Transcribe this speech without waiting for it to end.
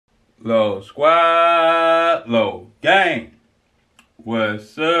Low squad, low gang.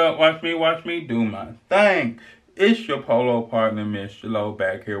 What's up? Watch me do my thing. It's your polo partner, Mr. Low,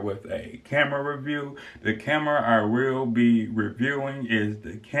 back here with a camera review. The camera I will be reviewing is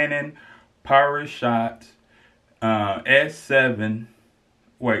the Canon Power Shot S7.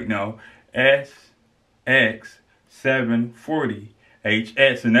 Wait, no, SX740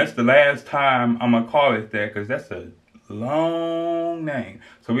 HS, and that's the last time I'm gonna call it that because that's a long name.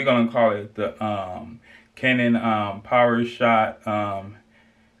 So we're gonna call it the Canon Power Shot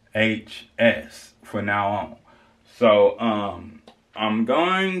HS for now on. So I'm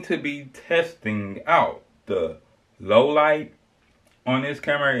going to be testing out the low light on this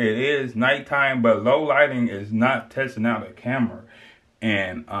camera. It is nighttime, but low lighting is not testing out a camera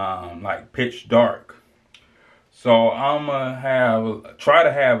and like pitch dark. So I'm gonna try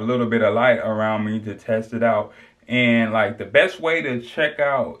to have a little bit of light around me to test it out. And like the best way to check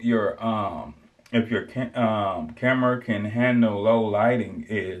out your if your camera can handle low lighting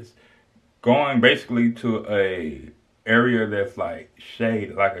is going basically to a area that's like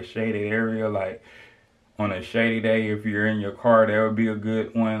shade, like a shaded area. Like on a shady day, if you're in your car, that would be a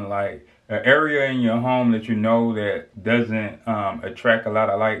good one. Like an area in your home that you know that doesn't attract a lot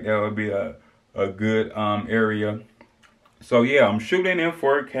of light, that would be a good area. So yeah, I'm shooting in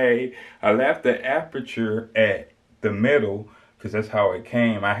 4K. I left the aperture at the middle because that's how it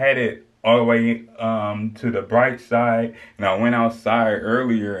came. I had it all the way to the bright side, and I went outside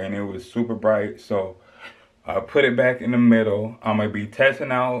earlier and it was super bright, so I put it back in the middle. I'm gonna be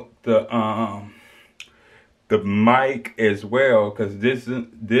testing out the mic as well, because this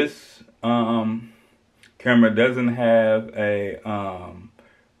camera doesn't have a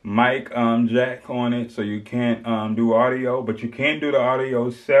mic jack on it, so you can't do audio, but you can do the audio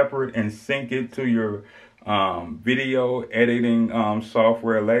separate and sync it to your video editing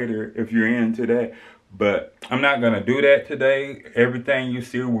software later if you're into that. But I'm not gonna do that today. Everything you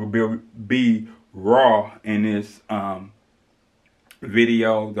see will be raw in this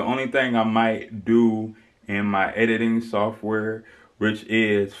video. The only thing I might do in my editing software, which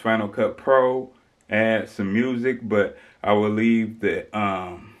is Final Cut Pro, add some music, but I will leave the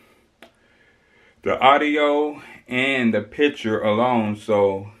audio and the picture alone.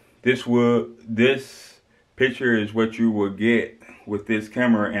 So this picture is what you will get with this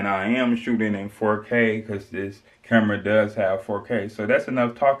camera, and I am shooting in 4K because this camera does have 4K. So that's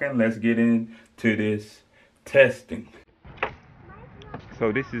enough talking. Let's get into this testing.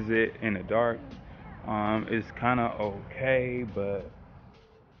 So this is it in the dark. It's kind of okay, but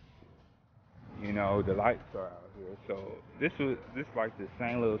you know, the lights are out here. So this like the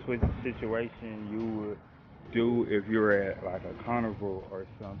same little situation you would do if you were at like a carnival or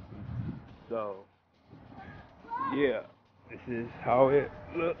something. So yeah, this is how it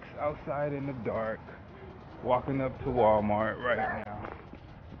looks outside in the dark. Walking up to Walmart right now.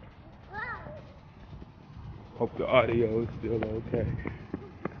 Hope the audio is still okay.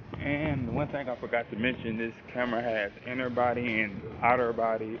 And one thing I forgot to mention, this camera has inner body and outer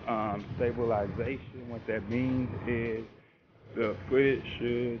body stabilization. What that means is the footage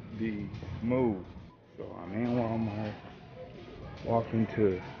should be smooth. So I'm in Walmart, walking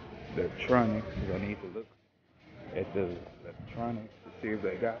to the electronics, because I need to look at the electronics to see if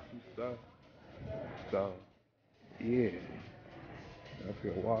they got some stuff. So yeah, up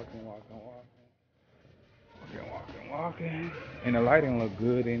here walking, and the lighting look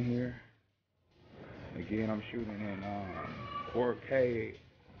good in here. Again, I'm shooting in 4K.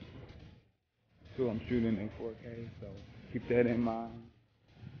 So I'm shooting in 4K, so keep that in mind.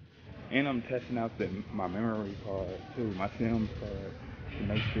 And I'm testing out my memory card too, my SIM card, to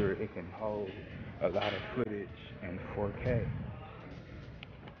make sure it can hold a lot of footage in 4K.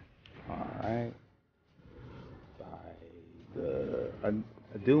 Alright. A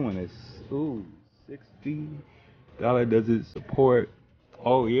new one is $60. Does it support?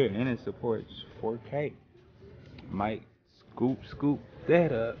 Oh yeah, and it supports 4K. Might scoop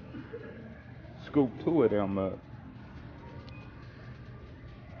that up. Scoop two of them up.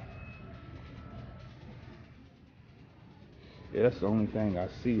 Yeah, that's the only thing I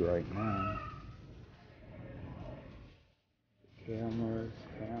see right now. Cameras.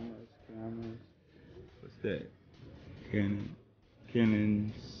 What's that?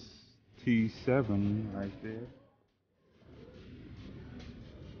 Canon T7 right there.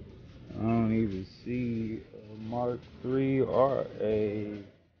 I don't even see a Mark III or a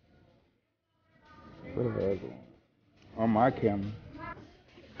what are the other one on my camera.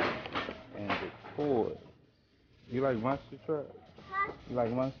 And record. You like monster truck? You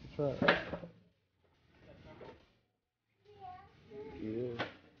like monster truck? Yeah.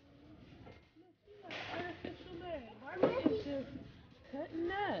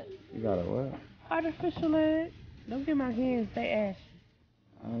 You got a what? Artificial leg. Don't get my hands, they ashy.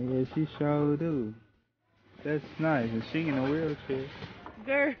 Oh yeah, she sure do. That's nice, and she in a wheelchair.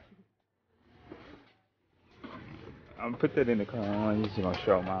 Girl. I'm gonna put that in the car. I'm just gonna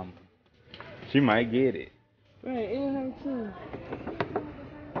show Mama. She might get it. Right, in her too.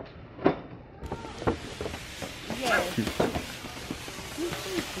 Yes.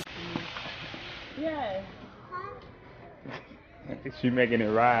 Yes. She making it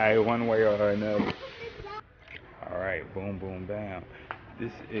ride one way or another. Alright, boom, boom, bam.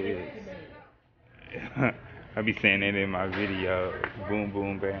 This is... I be saying it in my video. Boom,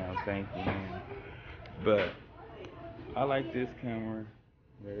 boom, bam. Thank you, man. But I like this camera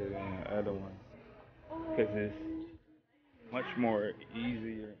better than the other one. Because it's much more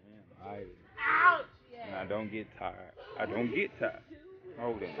easier and lighter. Ouch! And I don't get tired.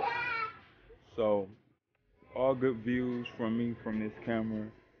 Hold on. So, all good views from me from this camera.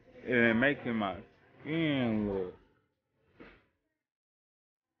 And making my skin look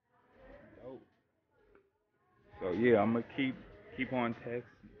dope. So yeah, I'm gonna keep on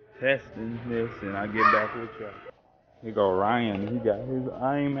testing this, and I get back with y'all. Here go Ryan. He got his.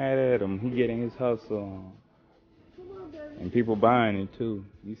 I ain't mad at him. He getting his hustle on, and people buying it too.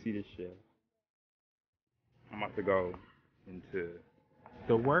 You see this shit. I'm about to go into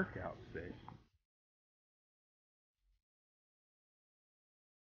the workout section.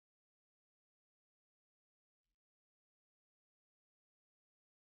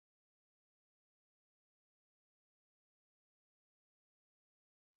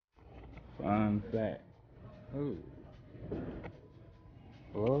 Fun fact. Ooh.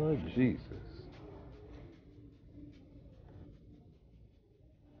 Lord Jesus.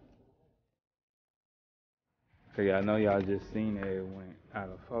 Okay, I know y'all just seen it. It went out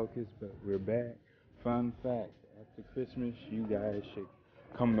of focus, but we're back. Fun fact. After Christmas, you guys should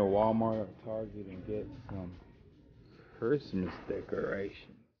come to Walmart or Target and get some Christmas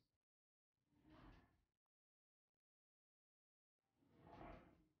decorations.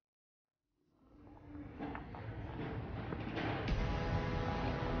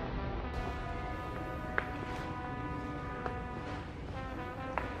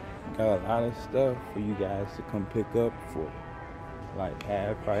 Got a lot of stuff for you guys to come pick up for like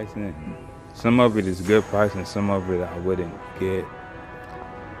half price, and some of it is good price and some of it I wouldn't get.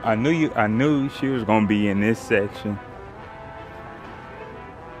 I knew she was gonna be in this section.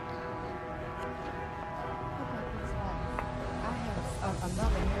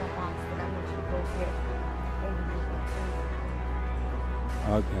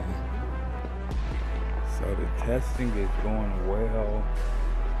 Okay. So the testing is going well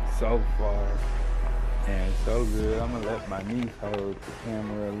so far, and so good. I'm gonna let my niece hold the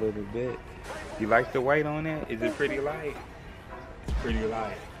camera a little bit. You like the weight on it? Is it pretty light? It's pretty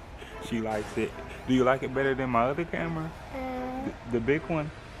light. She likes it. Do you like it better than my other camera? The big one?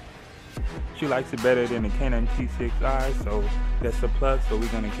 She likes it better than the Canon T6i, so that's a plus. So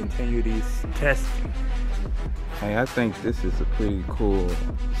we're gonna continue these testing. Hey, I think this is a pretty cool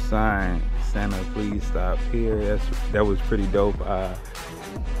sign. Santa, please stop here. That was pretty dope. I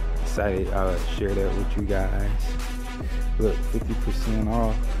decided I would share that with you guys. Look, 50%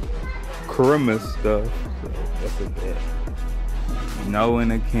 off Christmas stuff. So that's a bet. No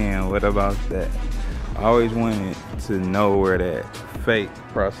in a can. What about that? I always wanted to know where that fake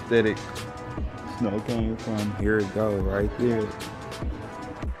prosthetic snow came from. Here it go, right there.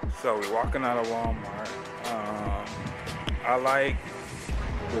 So we're walking out of Walmart. I like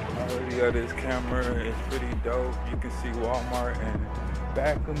the quality of this camera. It's pretty dope. You can see Walmart in the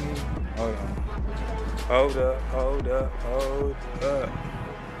back of me. Hold on. Hold up.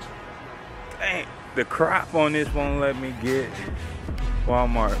 Dang, the crop on this won't let me get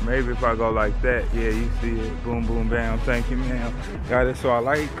Walmart. Maybe if I go like that, yeah, you see it. Boom, boom, bam. Thank you, ma'am. Got it. So I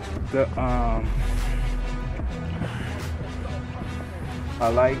like the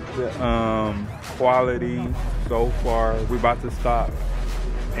quality so far. We about to stop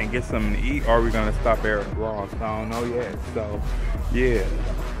and get something to eat, or we're gonna stop at Ross. I don't know yet. So yeah,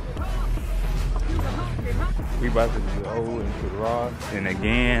 we about to go into Ross, and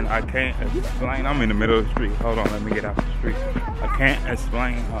again, I can't explain. I'm in the middle of the street. Hold on, let me get out the street. I can't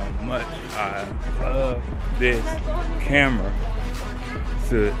explain how much I love this camera.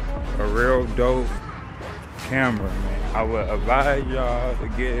 It's a real dope camera, man. I would advise y'all to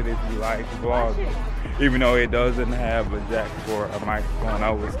get it if you like vlogging. Even though it doesn't have a jack for a microphone, I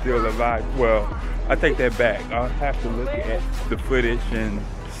would still advise. Well, I take that back. I'll have to look at the footage and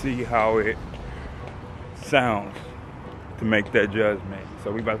see how it sounds to make that judgment.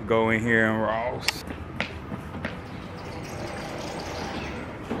 So we about to go in here in Ross.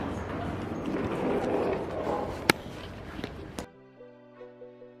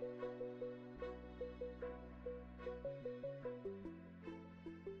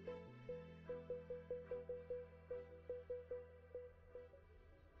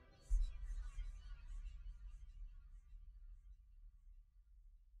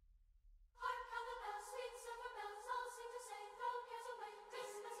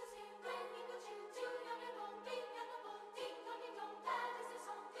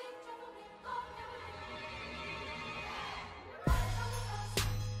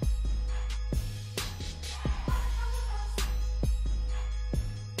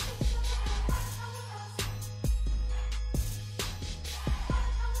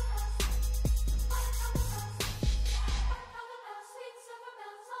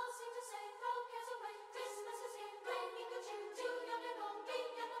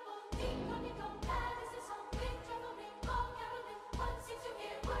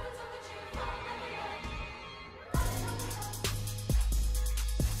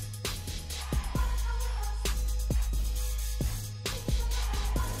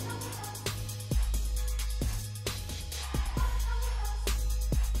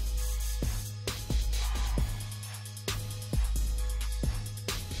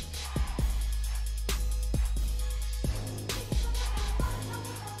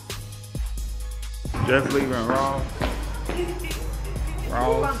 Just leaving Ross.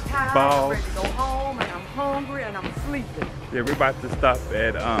 Ooh, I'm tired. I'm ready to go home, and I'm hungry, and I'm sleepy. Yeah, we about to stop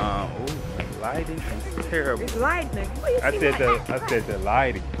at ooh, the lighting is terrible. It's lightning. I said the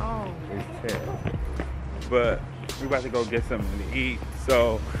lighting Oh. is terrible. But we about to go get something to eat.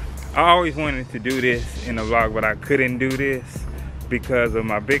 So I always wanted to do this in a vlog, but I couldn't do this because of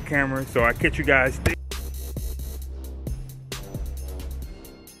my big camera. So I catch you guys.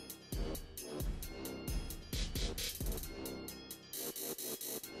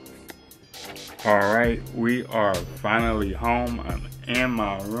 Alright, we are finally home. I'm in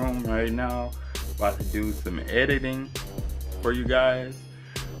my room right now, about to do some editing for you guys.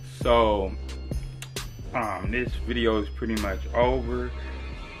 So this video is pretty much over.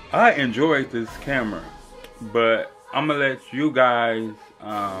 I enjoyed this camera, but I'm gonna let you guys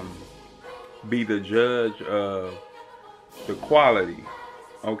be the judge of the quality,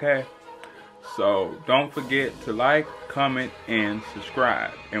 okay? So don't forget to like, comment, and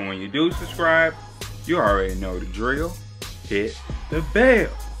subscribe. And when you do subscribe, you already know the drill. Hit the bell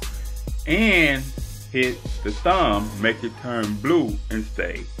and hit the thumb, make it turn blue and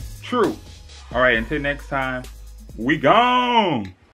stay true. All right, until next time, we gone.